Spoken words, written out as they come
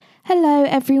Hello,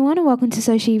 everyone, and welcome to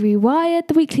Socially Rewired,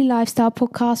 the weekly lifestyle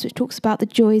podcast which talks about the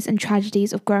joys and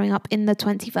tragedies of growing up in the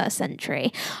 21st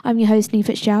century. I'm your host, Neve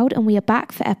Fitzgerald, and we are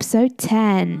back for episode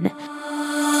 10.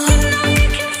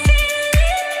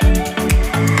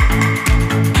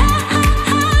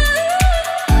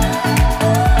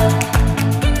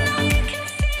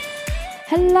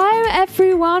 Hello,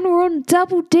 everyone. We're on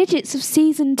double digits of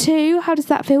season 2. How does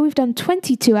that feel? We've done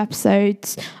 22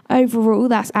 episodes overall.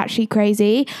 That's actually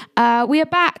crazy. We are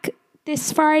back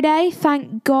this Friday,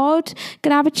 thank God.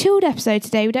 Gonna have a chilled episode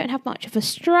today. We don't have much of a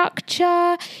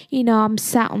structure. I'm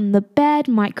sat on the bed,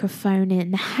 microphone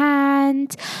in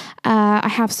hand. I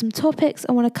have some topics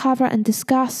I want to cover and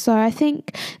discuss. So I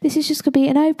think this is just gonna be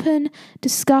an open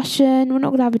discussion. We're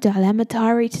not gonna have a dilemma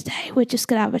diary today. We're just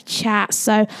gonna have a chat.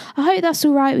 So I hope that's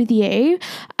all right with you.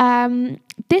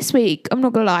 This week, I'm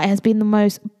not gonna lie, has been the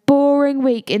most boring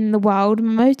week in the world.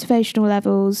 Motivational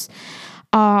levels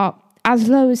are as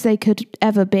low as they could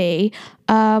ever be.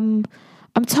 I'm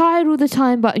tired all the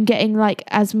time, but I'm getting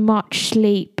as much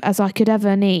sleep as I could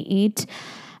ever need.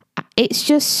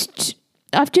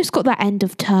 I've just got that end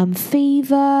of term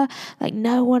fever.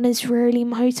 No one is really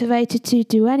motivated to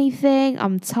do anything.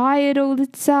 I'm tired all the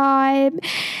time.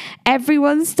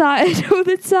 Everyone's tired all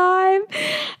the time.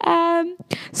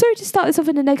 Sorry to start this off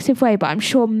in a negative way, but I'm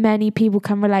sure many people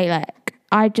can relate.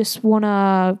 I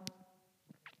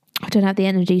don't have the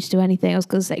energy to do anything. I was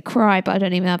going to say cry, but I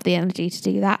don't even have the energy to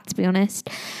do that, to be honest.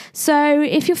 So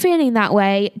if you're feeling that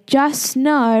way, just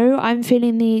know I'm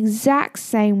feeling the exact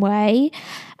same way.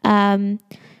 Sorry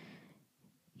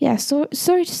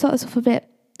to start this off a bit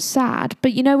sad,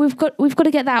 but we've got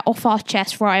to get that off our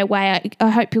chest right away. I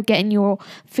hope you're getting your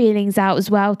feelings out as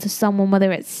well to someone,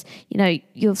 whether it's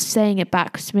you're saying it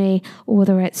back to me, or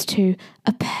whether it's to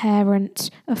a parent,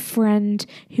 a friend,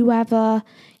 whoever.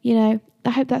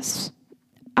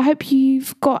 I hope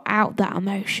you've got out that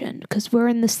emotion, because we're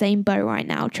in the same boat right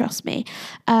now, trust me.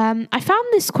 I found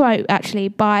this quote actually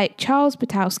by Charles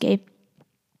Bukowski.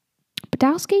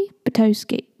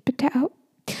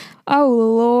 Oh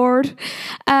Lord.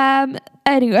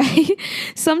 Anyway,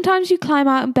 sometimes you climb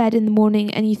out of bed in the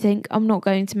morning and you think, I'm not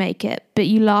going to make it, but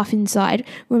you laugh inside,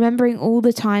 remembering all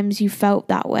the times you felt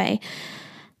that way.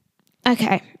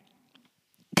 Okay.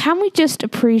 Can we just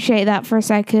appreciate that for a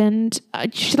second?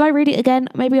 Should I read it again?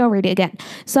 Maybe I'll read it again.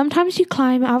 Sometimes you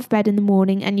climb out of bed in the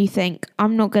morning and you think,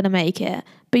 I'm not going to make it,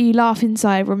 but you laugh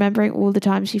inside, remembering all the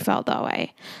times you felt that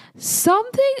way.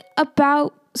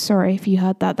 Sorry if you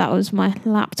heard that. That was my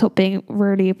laptop being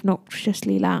really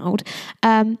obnoxiously loud.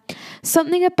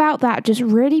 Something about that just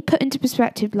really put into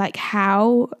perspective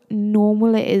how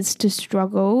normal it is to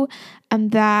struggle,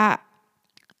 and that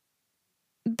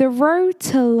the road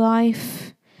to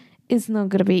life is not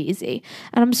going to be easy.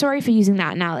 And I'm sorry for using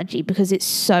that analogy, because it's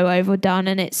so overdone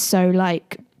and it's so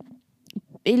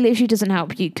it literally doesn't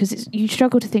help you, because you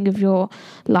struggle to think of your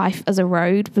life as a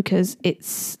road, because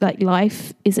it's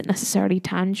life isn't necessarily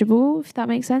tangible, if that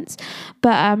makes sense.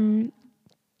 But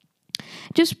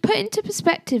just put into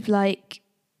perspective,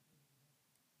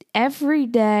 every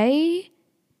day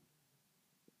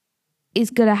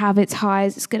is going to have its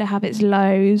highs, it's going to have its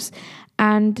lows.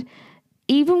 And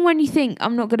even when you think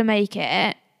I'm not going to make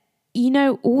it,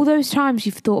 all those times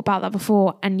you've thought about that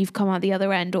before and you've come out the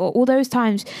other end, or all those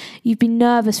times you've been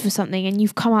nervous for something and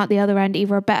you've come out the other end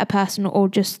either a better person or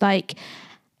just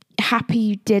happy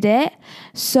you did it.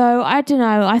 So I don't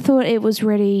know. I thought it was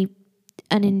really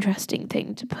an interesting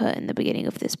thing to put in the beginning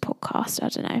of this podcast. I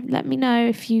don't know. Let me know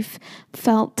if you've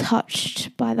felt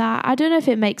touched by that. I don't know if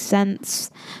it makes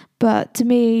sense, but to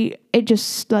me, it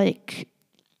just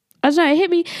I don't know, it hit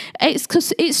me. It's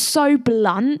because it's so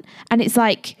blunt, and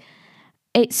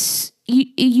it's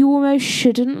you almost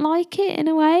shouldn't like it in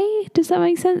a way. Does that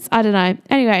make sense? I don't know.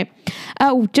 Anyway,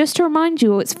 just to remind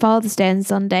you, it's Father's Day on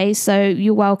Sunday, so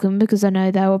you're welcome, because I know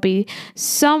there will be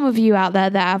some of you out there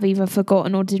that have either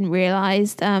forgotten or didn't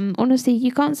realise. Honestly,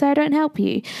 you can't say I don't help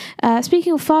you.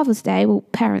 Speaking of Father's Day, well,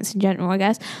 parents in general, I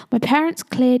guess, my parents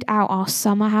cleared out our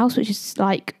summer house, which is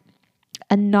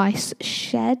a nice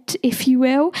shed, if you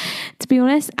will, to be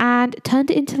honest, and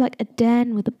turned it into a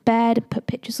den with a bed and put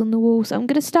pictures on the wall. So I'm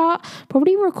going to start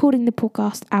probably recording the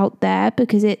podcast out there,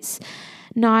 because it's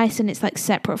nice and it's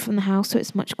separate from the house, so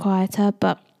it's much quieter.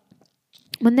 But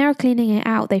when they were cleaning it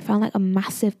out, they found a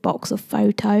massive box of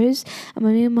photos, and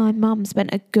me and my mum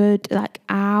spent a good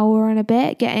hour and a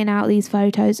bit getting out these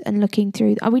photos and looking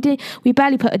through. We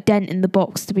barely put a dent in the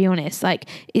box, to be honest.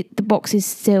 The box is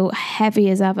still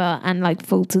heavy as ever and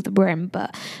full to the brim,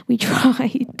 but we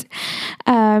tried.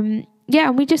 yeah,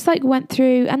 and we just like went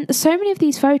through, and so many of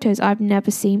these photos I've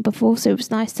never seen before, so it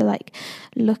was nice to like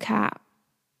look at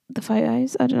the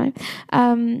photos, I don't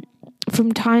know,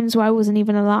 from times where I wasn't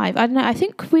even alive. I don't know, I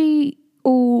think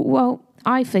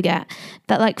I forget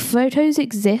that like photos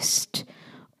exist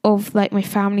of like my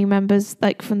family members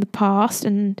like from the past,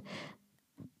 and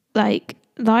like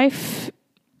life.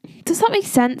 Does that make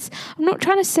sense? I'm not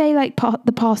trying to say like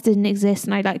the past didn't exist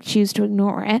and I like choose to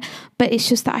ignore it, but it's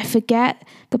just that I forget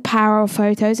the power of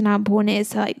photos and how important it is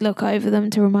to like look over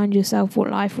them to remind yourself what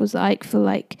life was like for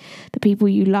like the people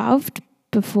you loved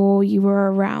before you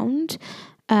were around,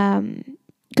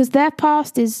 because their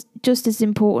past is just as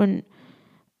important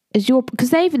as because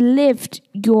they've lived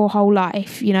your whole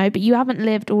life, you know, but you haven't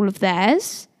lived all of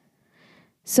theirs.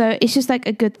 So it's just like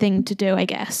a good thing to do, I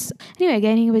guess. Anyway,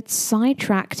 getting a bit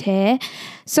sidetracked here.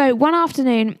 So one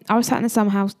afternoon, I was sat in the summer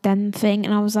house den thing,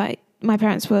 and I was like, my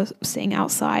parents were sitting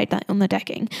outside like on the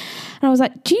decking, and I was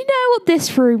like, do you know what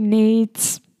this room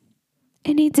needs?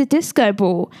 It needs a disco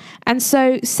ball. And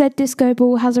so said disco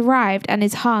ball has arrived and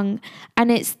is hung,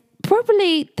 and it's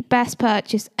probably the best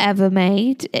purchase ever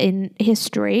made in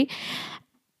history.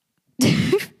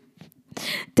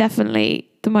 Definitely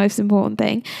the most important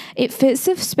thing. It fits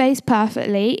the space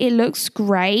perfectly. It looks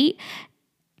great.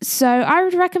 So I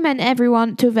would recommend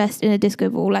everyone to invest in a disco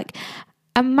ball, like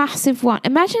a massive one.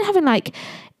 Imagine having like,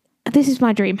 this is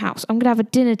my dream house. I'm going to have a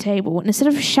dinner table, and instead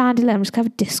of a chandelier, I'm just going to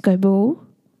have a disco ball.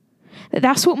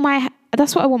 That's what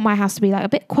I want my house to be like, a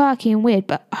bit quirky and weird,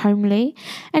 but homely.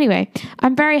 Anyway,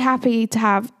 I'm very happy to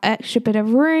have an extra bit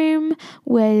of room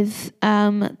with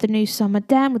the new summer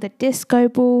den with a disco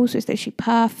ball, so it's literally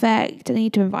perfect. I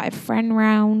need to invite a friend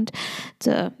round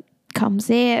to come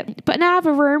see it. But now I have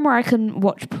a room where I can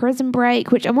watch Prison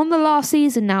Break, which I'm on the last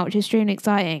season now, which is extremely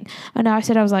exciting. I know I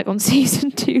said I was like on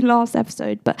season 2 last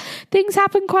episode, but things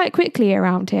happen quite quickly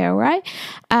around here, right?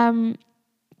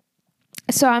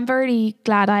 So I'm very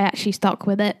glad I actually stuck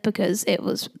with it, because it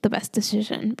was the best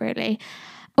decision, really.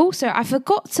 Also, I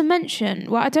forgot to mention,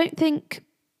 well, I don't think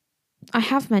I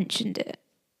have mentioned it.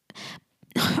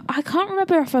 I can't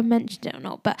remember if I mentioned it or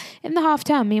not, but in the half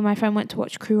term, me and my friend went to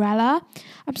watch Cruella.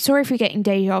 I'm sorry if you're getting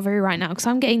deja vu right now, because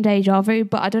I'm getting deja vu,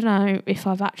 but I don't know if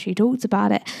I've actually talked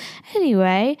about it.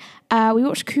 Anyway, we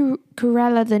watched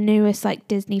Cruella, the newest like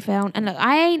Disney film. And look,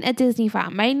 I ain't a Disney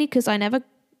fan, mainly because I never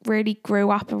really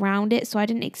grew up around it, so I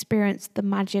didn't experience the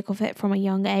magic of it from a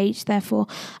young age, therefore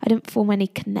I didn't form any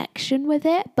connection with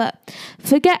it. But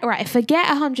forget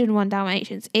 101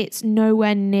 Dalmatians. It's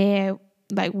nowhere near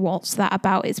like what's that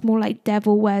about. It's more like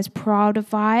Devil Wears Prada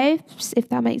vibes, if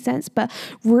that makes sense, but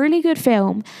really good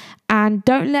film. And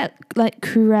don't let like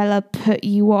Cruella put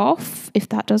you off. If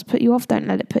that does put you off, don't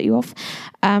let it put you off.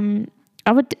 I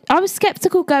was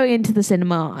skeptical going into the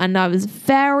cinema, and I was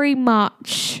very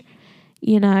much,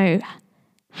 you know,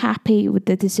 happy with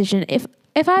the decision. If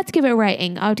I had to give it a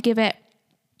rating, I would give it,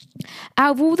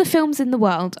 out of all the films in the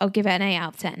world, I'll give it an 8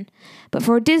 out of 10. But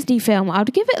for a Disney film, I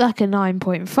would give it like a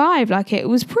 9.5. Like, it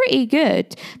was pretty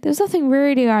good. There was nothing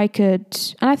really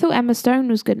and I thought Emma Stone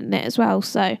was good in it as well.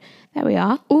 So there we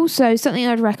are. Also, something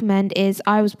I'd recommend is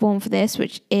I Was Born for This,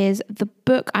 which is the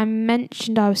book I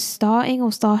mentioned I was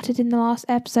started in the last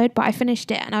episode, but I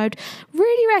finished it, and I would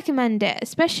really recommend it,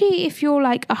 especially if you're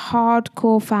like a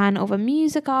hardcore fan of a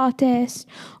music artist,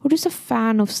 or just a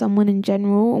fan of someone in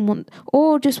general,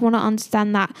 or just want to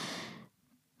understand that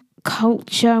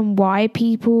culture and why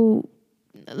people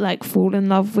like fall in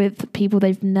love with people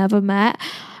they've never met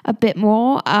a bit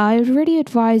more. I would really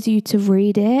advise you to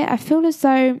read it. I feel as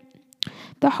though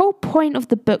the whole point of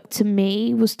the book to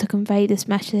me was to convey this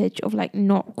message of like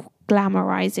not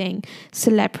glamorizing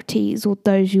celebrities or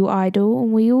those you idol.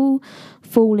 And we all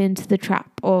fall into the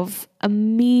trap of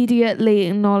immediately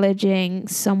acknowledging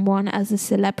someone as a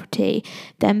celebrity,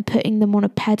 then putting them on a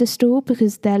pedestal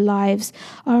because their lives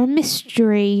are a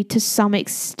mystery to some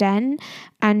extent.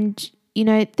 And, you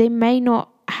know, they may not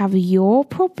have your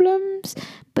problems,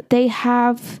 but they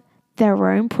have their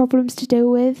own problems to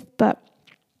deal with. But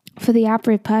for the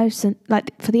average person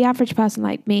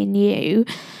like me and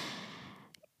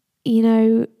you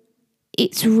know,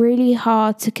 it's really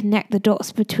hard to connect the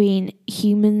dots between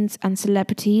humans and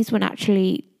celebrities when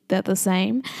actually they're the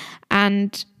same.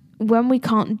 And when we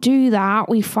can't do that,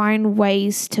 we find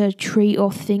ways to treat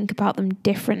or think about them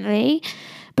differently.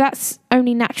 But that's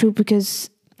only natural because,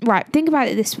 right, think about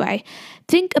it this way.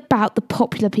 Think about the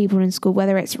popular people in school,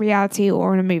 whether it's reality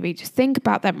or in a movie. Just think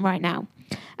about them right now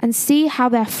and see how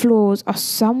their flaws are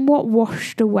somewhat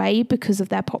washed away because of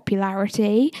their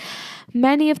popularity.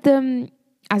 Many of them,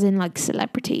 as in like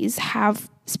celebrities, have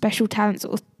special talents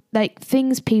or like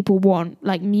things people want,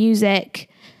 like music,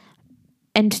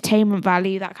 entertainment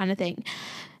value, that kind of thing.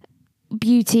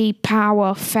 Beauty,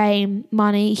 power, fame,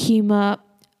 money, humor,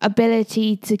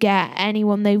 ability to get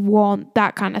anyone they want,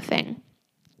 that kind of thing.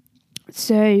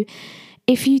 So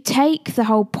if you take the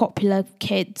whole popular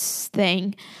kids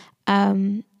thing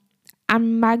and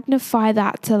magnify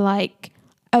that to like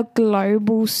a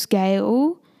global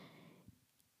scale,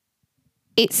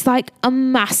 it's like a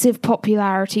massive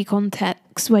popularity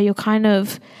context where you're kind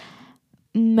of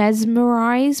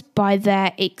mesmerized by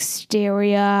their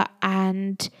exterior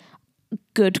and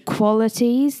good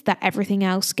qualities that everything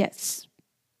else gets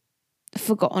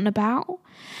forgotten about.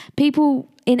 People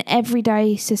in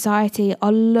everyday society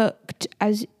are looked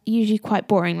as usually quite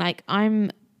boring. Like,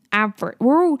 I'm average.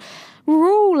 We're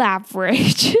all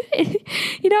average.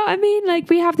 You know what I mean? Like,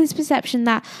 we have this perception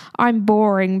that I'm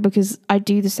boring because I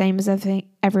do the same as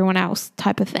everyone else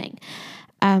type of thing.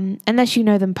 Unless you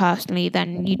know them personally,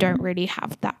 then you don't really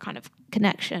have that kind of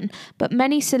connection. But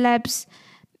many celebs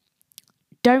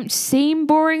don't seem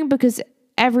boring because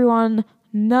everyone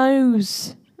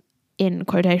knows, in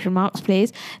quotation marks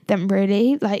please, them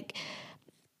really. Like,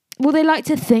 well, they like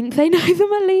to think they know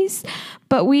them at least,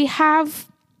 but we have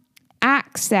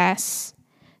access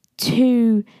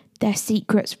to their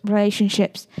secrets,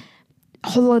 relationships,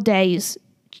 holidays,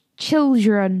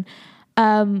 children,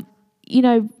 you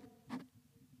know,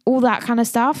 all that kind of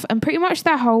stuff. And pretty much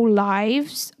their whole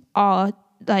lives are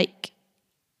like,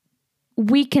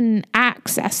 we can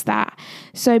access that.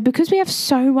 So because we have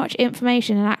so much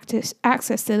information and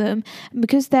access to them, and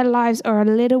because their lives are a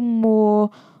little more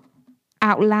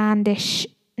outlandish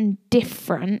and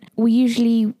different, we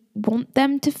usually want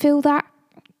them to feel that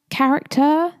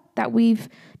character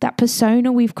that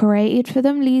persona we've created for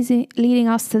them, leading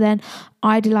us to then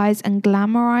idolize and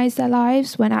glamorize their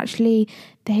lives, when actually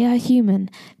they are human.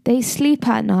 They sleep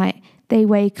at night, they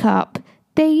wake up,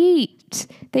 they eat,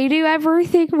 they do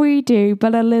everything we do,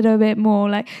 but a little bit more.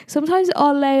 Like, sometimes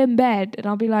I'll lay in bed and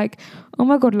I'll be like, oh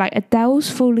my God, like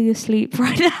Adele's falling asleep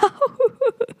right now.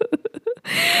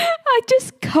 I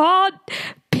just can't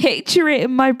picture it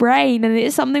in my brain. And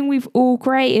it's something we've all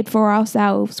created for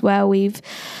ourselves, where we've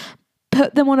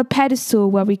put them on a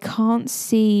pedestal where we can't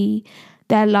see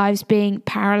their lives being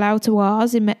parallel to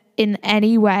ours in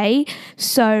any way.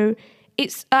 So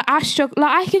it's I struggle.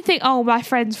 Like, I can think, oh, my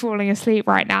friend's falling asleep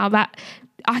right now. That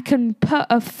I can put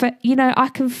I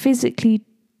can physically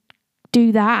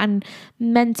do that and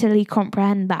mentally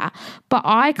comprehend that. But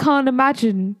I can't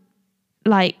imagine,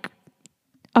 like,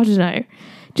 I don't know,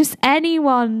 just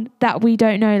anyone that we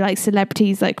don't know, like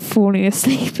celebrities, like falling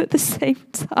asleep at the same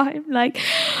time. Like,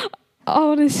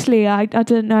 honestly, I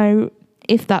don't know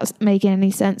if that's making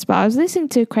any sense. But I was listening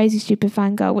to Crazy Stupid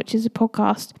Fangirl, which is a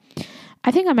podcast,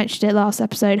 I think I mentioned it last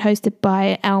episode, hosted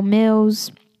by Elle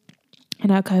Mills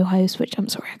and her co-host, which I'm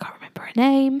sorry, I can't remember her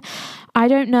name. I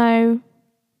don't know.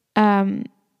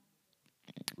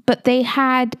 But they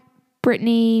had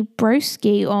Brittany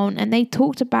Broski on, and they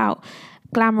talked about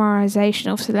glamorization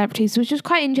of celebrities, which was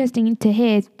quite interesting to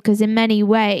hear, because in many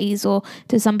ways, or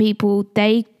to some people,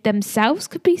 they themselves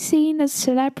could be seen as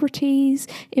celebrities,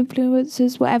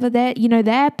 influencers, whatever.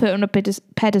 They're put on a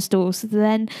pedestal. So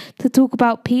then to talk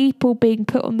about people being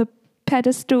put on the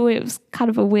pedestal, it was kind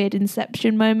of a weird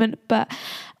Inception moment. But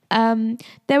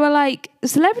they were like,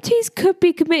 celebrities could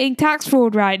be committing tax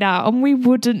fraud right now and we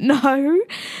wouldn't know.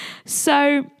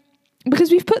 So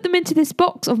because we've put them into this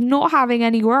box of not having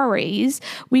any worries,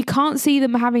 we can't see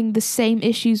them having the same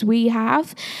issues we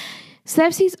have.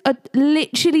 Celebrities are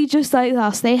literally just like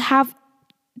us. They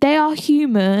are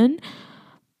human.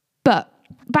 But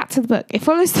back to the book. It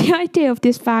follows the idea of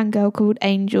this fangirl called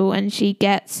Angel, and she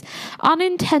gets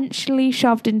unintentionally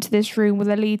shoved into this room with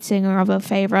the lead singer of her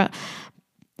favourite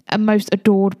and most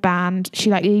adored band.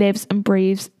 She like lives and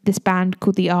breathes this band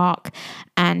called The Ark,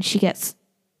 and she gets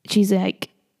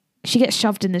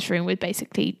shoved in this room with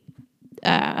basically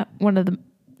one of the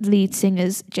lead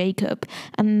singers, Jacob.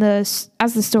 And as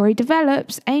the story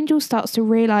develops, Angel starts to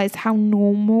realise how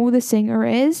normal the singer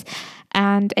is.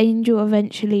 And Angel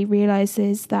eventually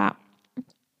realises that,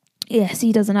 yes,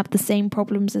 he doesn't have the same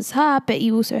problems as her, but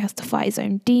he also has to fight his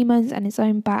own demons and his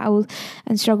own battles,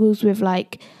 and struggles with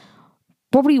like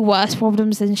probably worse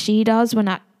problems than she does,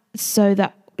 so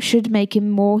that should make him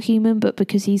more human, but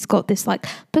because he's got this like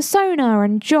persona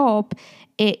and job,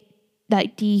 it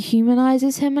like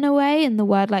dehumanizes him in a way, and the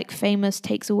word like famous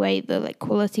takes away the like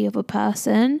quality of a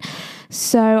person.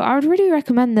 So I would really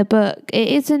recommend the book. It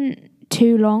isn't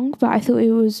too long, but I thought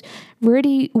it was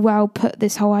really well put,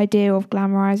 this whole idea of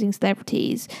glamorizing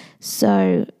celebrities,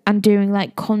 so, and doing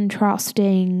like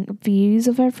contrasting views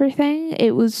of everything.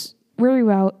 It was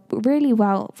really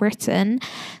well written.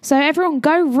 So everyone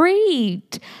go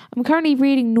read. I'm currently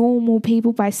reading Normal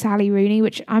People by Sally Rooney,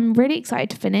 which I'm really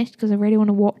excited to finish because I really want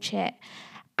to watch it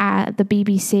at the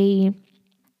BBC.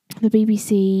 The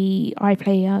BBC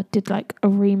iPlayer did like a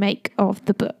remake of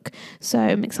the book, so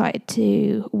I'm excited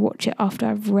to watch it after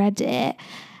I've read it.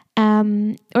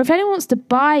 Or if anyone wants to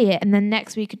buy it, and then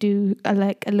next week do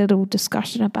a little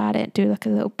discussion about it, do like a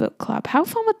little book club. How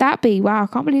fun would that be? Wow, I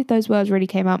can't believe those words really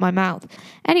came out my mouth.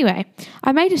 Anyway,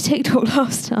 I made a TikTok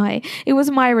last night. It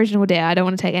wasn't my original idea. I don't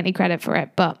want to take any credit for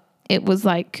it, but it was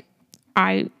like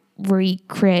I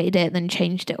recreated it, then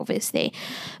changed it, obviously.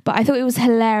 But I thought it was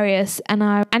hilarious,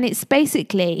 and it's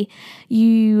basically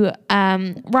you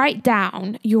write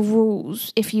down your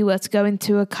rules if you were to go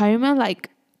into a coma, like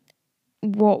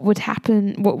what would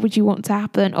happen, what would you want to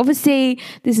happen. Obviously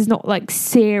this is not like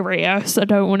serious, I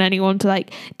don't want anyone to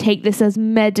like take this as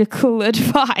medical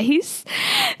advice.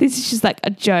 This is just like a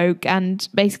joke, and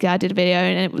basically I did a video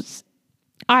and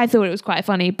I thought it was quite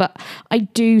funny, but I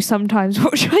do sometimes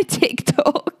watch my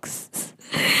TikToks.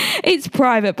 It's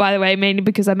private, by the way, mainly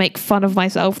because I make fun of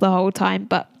myself the whole time,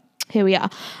 but here we are.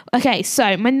 Okay,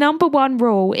 so my number one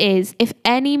rule is if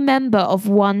any member of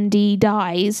 1D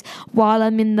dies while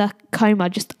I'm in the coma,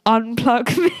 just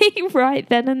unplug me right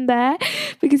then and there.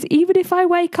 Because even if I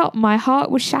wake up, my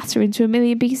heart would shatter into a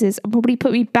million pieces and probably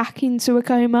put me back into a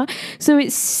coma. So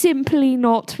it's simply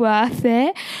not worth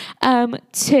it.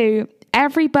 2,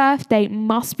 every birthday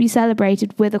must be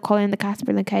celebrated with a Colin the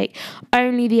Caterpillar cake.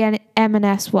 Only the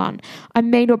M&S one. I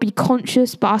may not be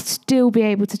conscious, but I'll still be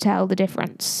able to tell the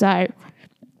difference. So,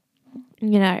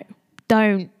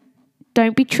 don't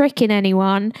be tricking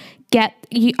anyone.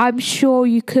 I'm sure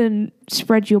you can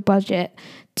spread your budget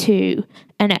to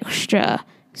an extra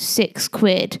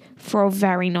 £6 for a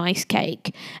very nice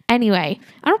cake. Anyway,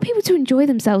 I want people to enjoy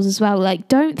themselves as well. Like,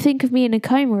 don't think of me in a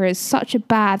coma as such a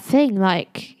bad thing.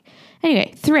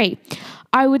 Anyway, 3,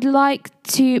 I would like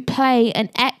to play an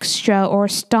extra or a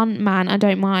stunt man, I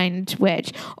don't mind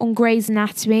which, on Grey's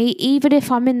Anatomy. Even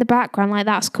if I'm in the background, like,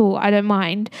 that's cool, I don't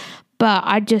mind. But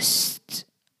I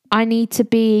need to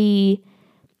be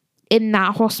in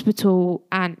that hospital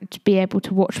and be able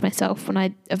to watch myself when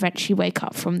I eventually wake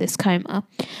up from this coma.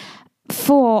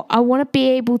 4, I want to be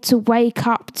able to wake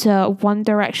up to One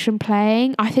Direction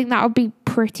playing. I think that would be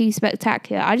pretty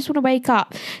spectacular. I just want to wake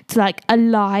up to like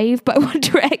Alive by One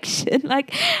Direction.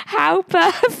 Like, how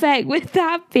perfect would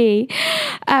that be?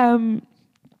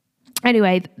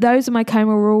 Anyway, those are my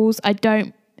coma rules.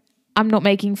 I'm not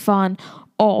making fun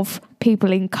of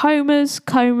people in comas,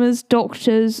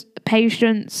 doctors,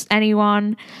 patients,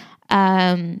 anyone.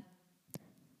 But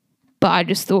I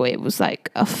just thought it was like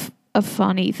a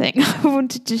funny thing I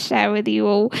wanted to share with you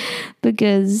all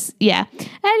because, yeah.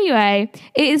 Anyway,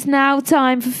 it is now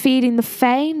time for Feeding the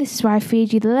Fame. This is where I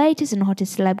feed you the latest and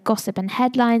hottest celeb gossip and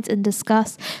headlines and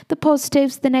discuss the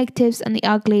positives, the negatives and the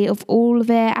ugly of all of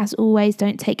it. As always,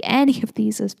 don't take any of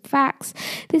these as facts.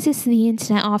 This is the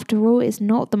internet after all. It's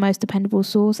not the most dependable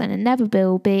source and it never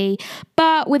will be.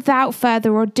 But without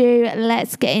further ado,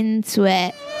 let's get into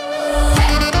it.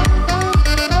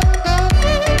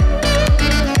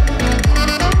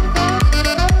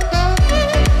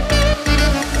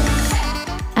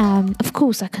 Of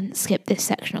course, I couldn't skip this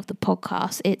section of the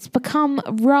podcast. It's become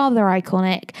rather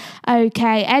iconic.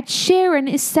 Okay, Ed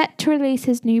Sheeran is set to release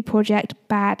his new project,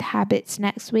 Bad Habits,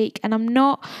 next week. And I'm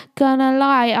not gonna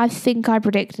lie, I think I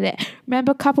predicted it.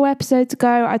 Remember a couple episodes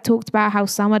ago, I talked about how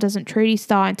summer doesn't truly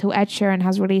start until Ed Sheeran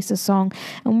has released a song.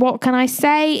 And what can I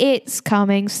say? It's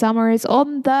coming. Summer is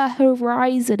on the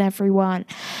horizon, everyone.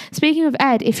 Speaking of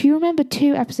Ed, if you remember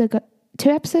 2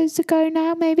 episodes ago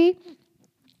now, maybe,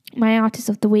 my artist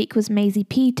of the week was Maisie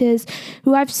Peters,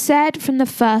 who I've said from the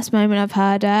first moment I've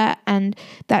heard her and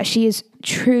that she is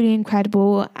truly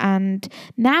incredible. And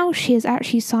now she is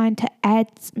actually signed to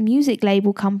Ed's music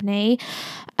label company,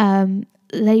 record,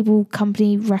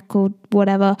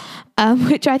 whatever,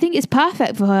 which I think is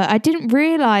perfect for her. I didn't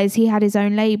realise he had his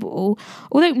own label,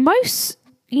 although most,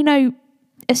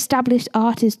 established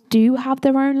artists do have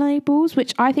their own labels,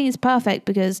 which I think is perfect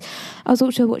because I was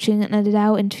also watching an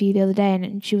Adele interview the other day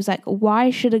and she was like,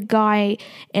 why should a guy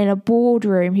in a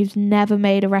boardroom who's never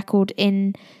made a record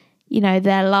in,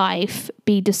 their life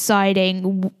be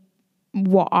deciding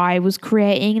what I was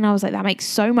creating? And I was like, that makes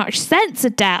so much sense,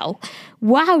 Adele.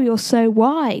 Wow, you're so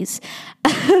wise.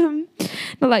 Not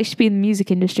like she's been in the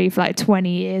music industry for like 20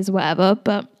 years or whatever,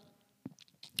 but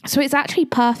so it's actually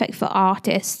perfect for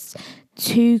artists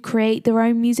to create their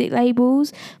own music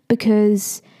labels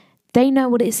because They know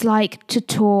what it's like to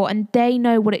tour, and they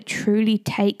know what it truly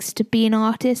takes to be an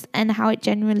artist and how it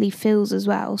genuinely feels as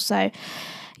well. So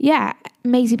yeah,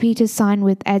 Maisie Peters signed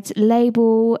with Ed's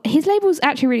label. His label's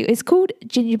actually it's called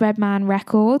Gingerbread Man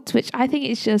Records, which I think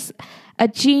is just a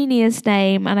genius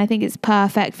name, and I think it's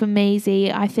perfect for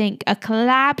Maisie. I think a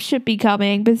collab should be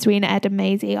coming between Ed and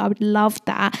Maisie. I would love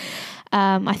that.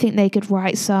 I think they could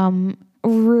write some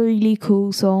really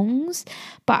cool songs,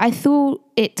 but I thought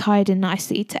it tied in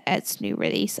nicely to Ed's new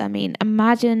release. I mean,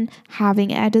 imagine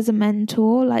having Ed as a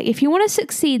mentor. Like, if you want to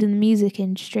succeed in the music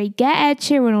industry, get Ed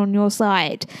Sheeran on your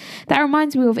side. That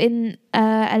reminds me of in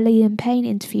a Liam Payne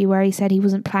interview where he said he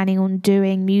wasn't planning on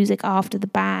doing music after the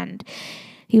band.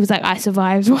 He was like, I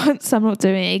survived once, I'm not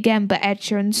doing it again. But Ed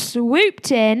Sheeran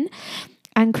swooped in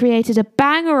and created a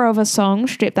banger of a song,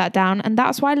 stripped that down, and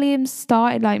that's why Liam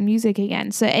started like music again.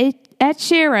 So Ed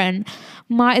Sheeran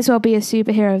might as well be a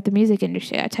superhero of the music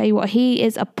industry. I tell you what, he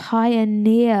is a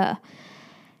pioneer.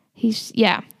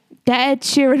 Get Ed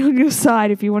Sheeran on your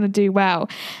side if you want to do well.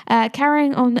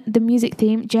 Carrying on the music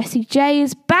theme, Jessie J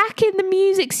is back in the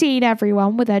music scene,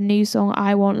 everyone, with her new song,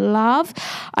 I Want Love.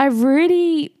 I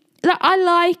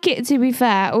like it, to be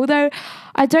fair, although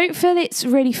I don't feel it's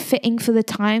really fitting for the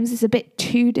times. It's a bit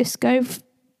too disco.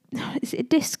 Is it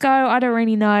disco? I don't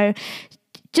really know.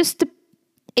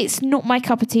 It's not my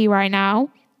cup of tea right now.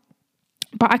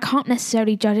 But I can't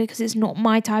necessarily judge it because it's not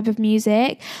my type of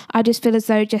music. I just feel as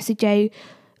though Jessie J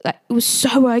was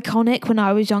so iconic when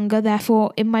I was younger.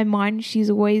 Therefore, in my mind, she's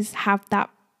always had that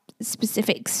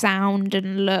specific sound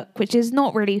and look, which is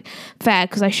not really fair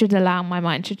because I should allow my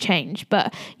mind to change.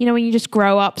 But you know, when you just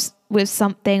grow up with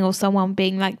something or someone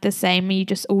being like the same, you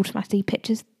just automatically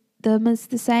picture them as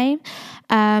the same.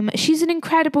 She's an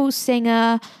incredible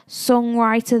singer,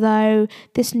 songwriter though.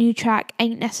 This new track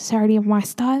ain't necessarily of my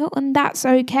style, and that's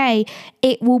okay.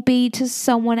 It will be to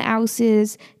someone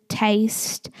else's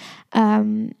taste.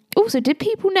 Also, did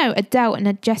people know Adele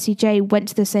and Jessie J went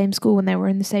to the same school when they were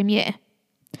in the same year?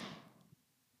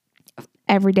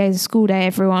 Every day is a school day,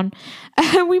 everyone.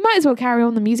 We might as well carry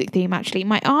on the music theme, actually.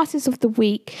 My artist of the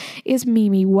week is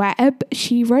Mimi Webb.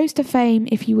 She rose to fame,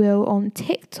 if you will, on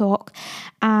TikTok.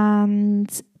 And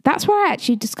that's where I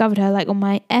actually discovered her, like on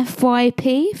my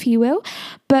FYP, if you will.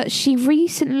 But she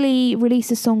recently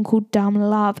released a song called Dumb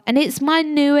Love. And it's my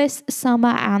newest summer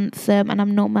anthem, and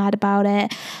I'm not mad about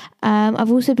it.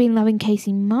 I've also been loving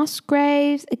Casey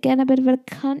Musgraves. Again, a bit of a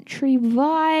country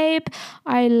vibe.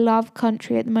 I love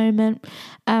country at the moment.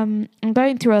 I'm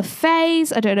going through a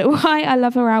phase. I don't know why. I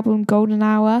love her album Golden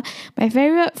Hour. My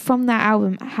favourite from that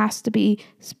album has to be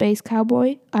Space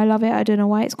Cowboy. I love it. I don't know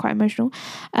why. It's quite emotional.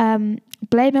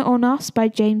 Blame It On Us by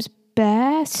James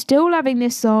Bear. Still loving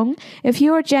this song. If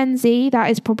you're a Gen Z,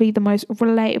 that is probably the most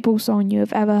relatable song you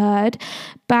have ever heard.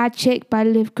 Bad Chick by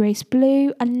Liv Grace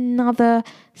Blue. Another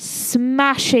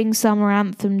smashing summer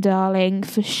anthem, darling,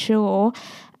 for sure.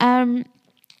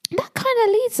 That kind of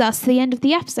leads us to the end of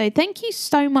the episode. Thank you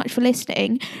so much for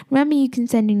listening. Remember, you can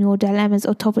send in your dilemmas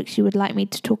or topics you would like me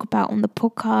to talk about on the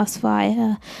podcast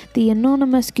via the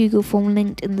anonymous Google form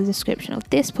linked in the description of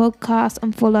this podcast,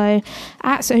 and follow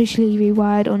at Socially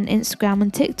Rewired on Instagram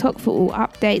and TikTok for all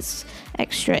updates,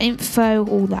 extra info,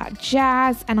 all that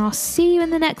jazz. And I'll see you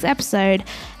in the next episode.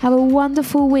 Have a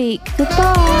wonderful week.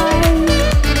 Goodbye.